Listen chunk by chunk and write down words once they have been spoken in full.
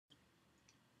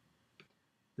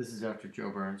This is Dr.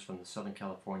 Joe Burns from the Southern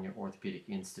California Orthopedic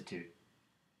Institute.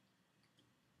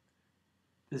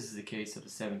 This is the case of a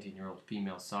 17-year-old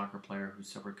female soccer player who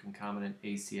suffered concomitant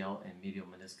ACL and medial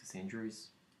meniscus injuries.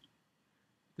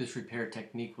 This repair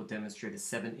technique will demonstrate a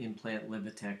 7-implant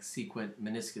Linvatec Sequent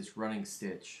meniscus running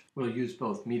stitch. We'll use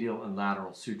both medial and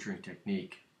lateral suturing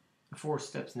technique. The 4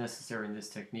 steps necessary in this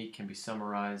technique can be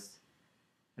summarized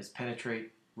as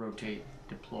penetrate, rotate,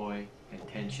 deploy, and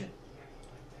tension.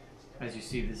 As you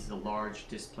see, this is a large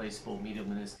displaceable medial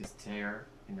meniscus tear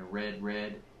in the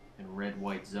red-red and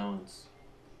red-white zones.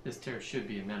 This tear should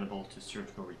be amenable to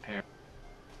surgical repair.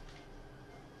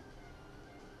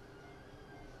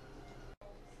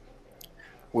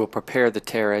 We'll prepare the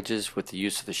tear edges with the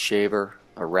use of a shaver,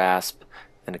 a rasp,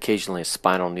 and occasionally a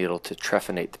spinal needle to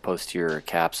trephinate the posterior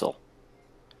capsule.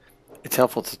 It's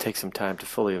helpful to take some time to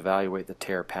fully evaluate the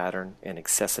tear pattern and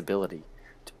accessibility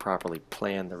to properly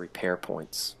plan the repair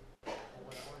points.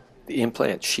 The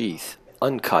implant sheath,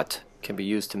 uncut, can be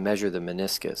used to measure the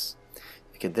meniscus.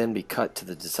 It can then be cut to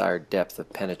the desired depth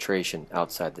of penetration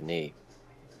outside the knee.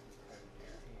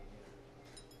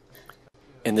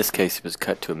 In this case, it was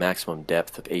cut to a maximum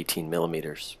depth of 18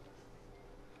 millimeters.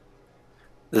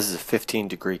 This is a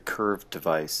 15-degree curved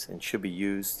device and should be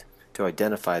used to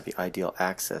identify the ideal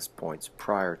access points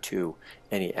prior to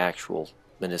any actual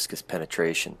meniscus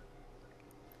penetration.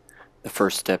 The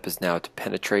first step is now to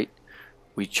penetrate.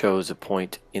 We chose a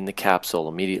point in the capsule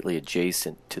immediately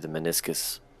adjacent to the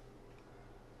meniscus.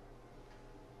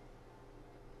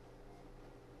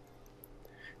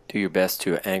 Do your best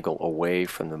to angle away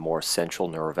from the more central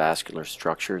neurovascular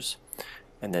structures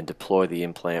and then deploy the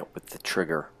implant with the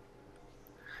trigger.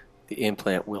 The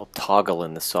implant will toggle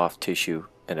in the soft tissue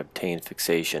and obtain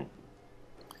fixation.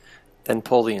 Then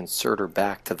pull the inserter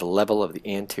back to the level of the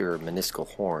anterior meniscal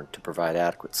horn to provide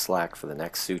adequate slack for the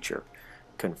next suture.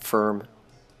 Confirm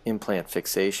implant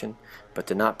fixation, but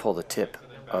do not pull the tip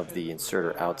of the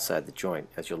inserter outside the joint,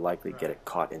 as you'll likely get it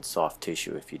caught in soft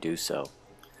tissue if you do so.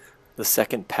 The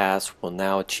second pass will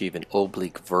now achieve an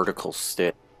oblique vertical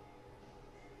stitch.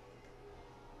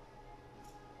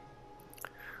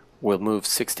 We'll move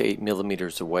 6 to 8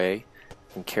 millimeters away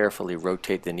and carefully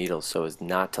rotate the needle so as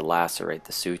not to lacerate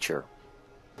the suture.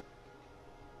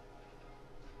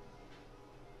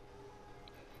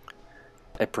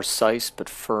 A precise but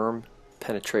firm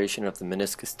penetration of the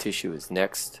meniscus tissue is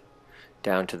next,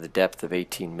 down to the depth of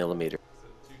 18 millimeters.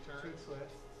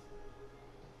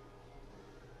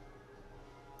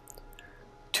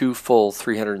 2 full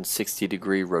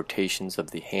 360-degree rotations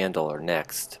of the handle are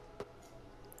next.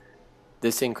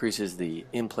 This increases the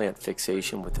implant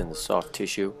fixation within the soft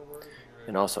tissue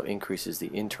and also increases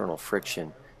the internal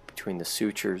friction between the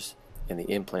sutures and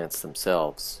the implants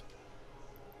themselves.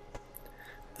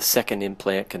 The second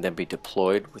implant can then be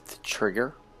deployed with the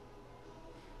trigger,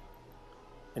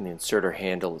 and the inserter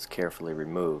handle is carefully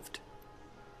removed.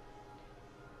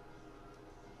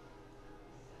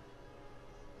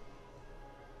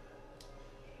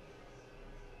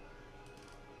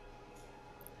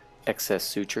 Excess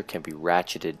suture can be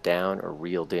ratcheted down or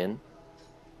reeled in,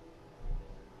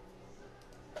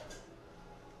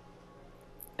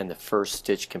 and the first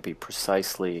stitch can be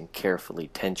precisely and carefully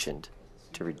tensioned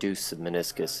to reduce the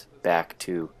meniscus back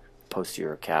to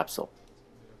posterior capsule.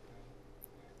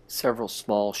 Several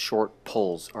small short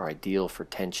pulls are ideal for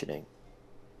tensioning.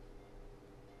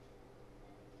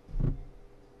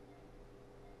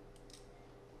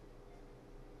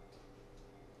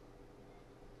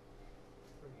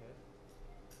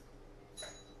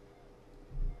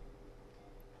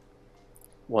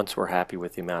 Once we're happy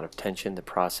with the amount of tension, the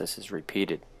process is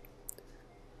repeated.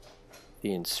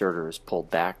 The inserter is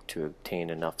pulled back to obtain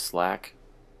enough slack,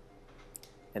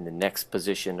 and the next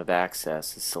position of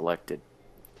access is selected.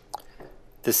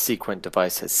 This Sequent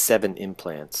device has 7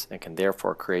 implants and can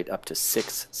therefore create up to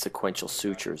 6 sequential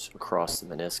sutures across the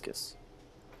meniscus.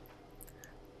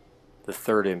 The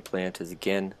third implant is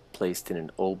again placed in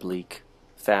an oblique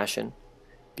fashion,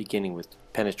 beginning with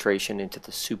penetration into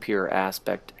the superior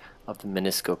aspect of the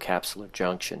meniscocapsular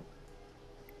junction.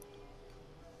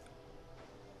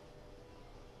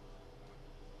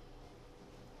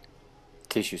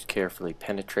 Tissue is carefully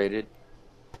penetrated,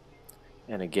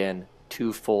 and again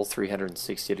 2 full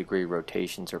 360-degree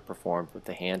rotations are performed with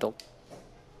the handle.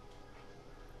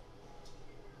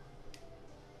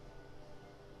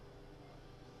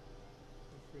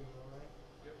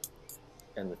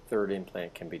 And the third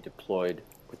implant can be deployed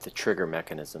with the trigger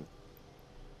mechanism.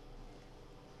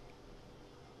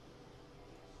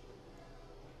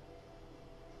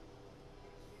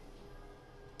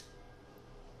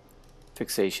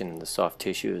 Fixation in the soft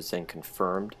tissue is then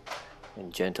confirmed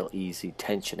and gentle, easy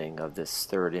tensioning of this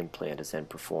third implant is then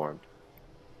performed.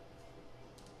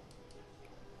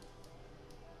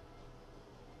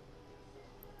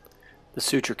 The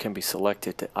suture can be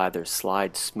selected to either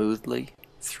slide smoothly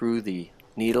through the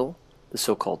needle, the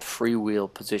so-called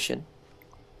freewheel position,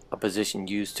 a position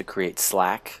used to create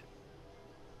slack,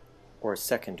 or a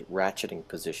second ratcheting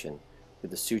position where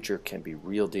the suture can be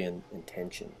reeled in and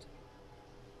tensioned.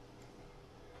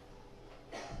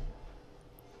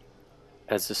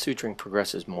 As the suturing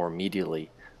progresses more medially,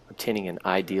 obtaining an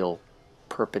ideal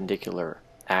perpendicular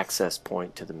access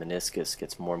point to the meniscus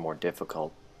gets more and more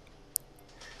difficult.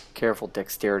 Careful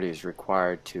dexterity is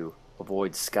required to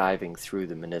avoid skiving through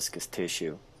the meniscus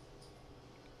tissue.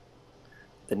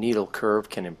 The needle curve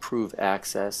can improve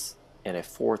access, and a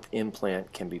fourth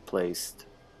implant can be placed.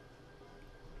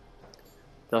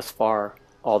 Thus far,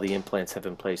 all the implants have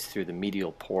been placed through the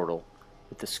medial portal,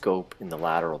 with the scope in the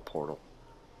lateral portal.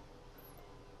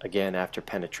 Again, after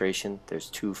penetration, there's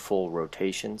 2 full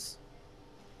rotations.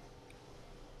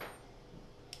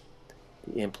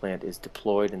 The implant is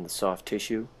deployed in the soft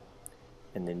tissue,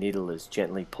 and the needle is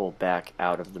gently pulled back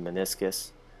out of the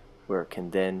meniscus, where it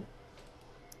can then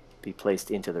be placed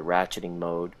into the ratcheting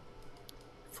mode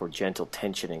for gentle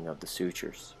tensioning of the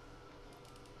sutures.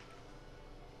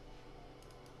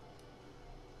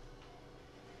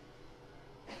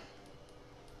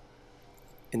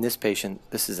 In this patient,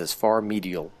 this is as far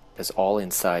medial as all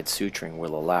inside suturing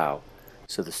will allow,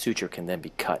 so the suture can then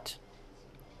be cut.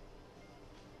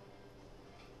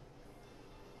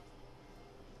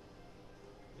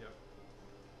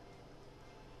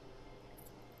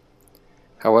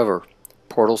 However,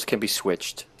 portals can be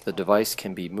switched, the device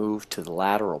can be moved to the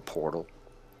lateral portal,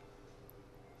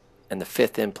 and the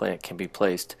 5th implant can be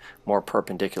placed more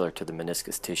perpendicular to the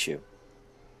meniscus tissue.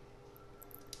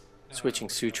 Switching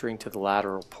suturing to the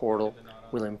lateral portal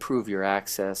will improve your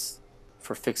access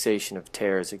for fixation of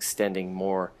tears extending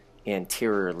more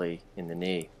anteriorly in the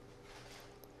knee.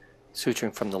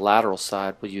 Suturing from the lateral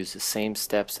side will use the same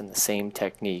steps and the same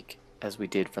technique as we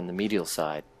did from the medial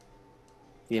side.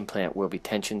 The implant will be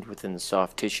tensioned within the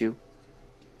soft tissue.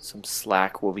 Some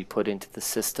slack will be put into the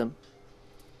system.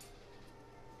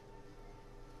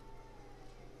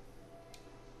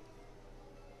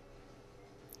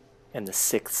 And the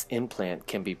 6th implant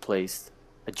can be placed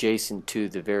adjacent to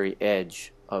the very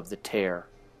edge of the tear.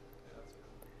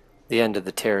 The end of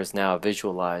the tear is now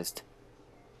visualized,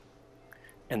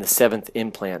 and the 7th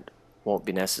implant won't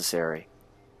be necessary.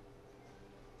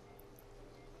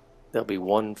 There'll be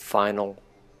one final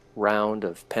round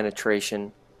of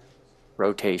penetration,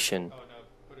 rotation,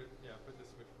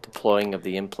 deploying of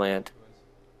the implant,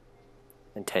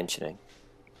 and tensioning.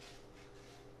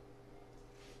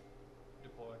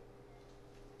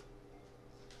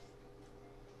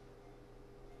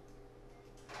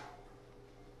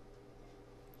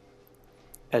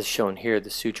 As shown here, the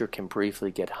suture can briefly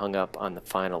get hung up on the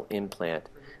final implant,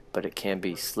 but it can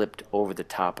be slipped over the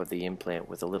top of the implant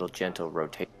with a little gentle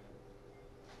rotation.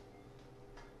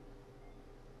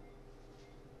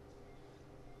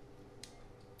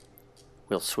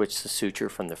 We'll switch the suture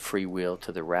from the freewheel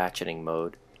to the ratcheting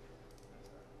mode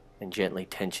and gently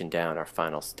tension down our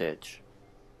final stitch.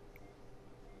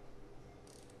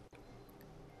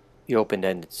 The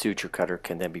open-ended suture cutter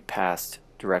can then be passed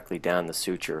directly down the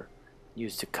suture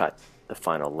used to cut the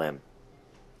final limb.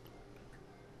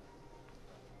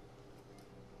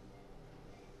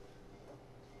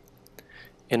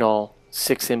 In all,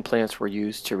 6 implants were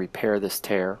used to repair this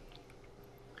tear.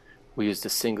 We used a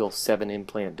single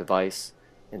 7-implant device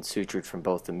and sutured from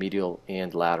both the medial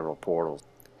and lateral portals.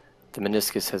 The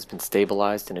meniscus has been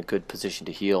stabilized in a good position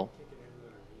to heal.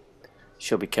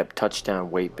 She'll be kept touchdown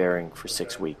weight bearing for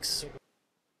 6 weeks.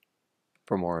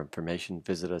 For more information,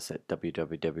 visit us at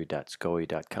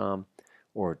www.scoe.com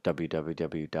or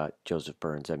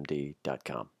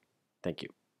www.josephburnsmd.com. Thank you.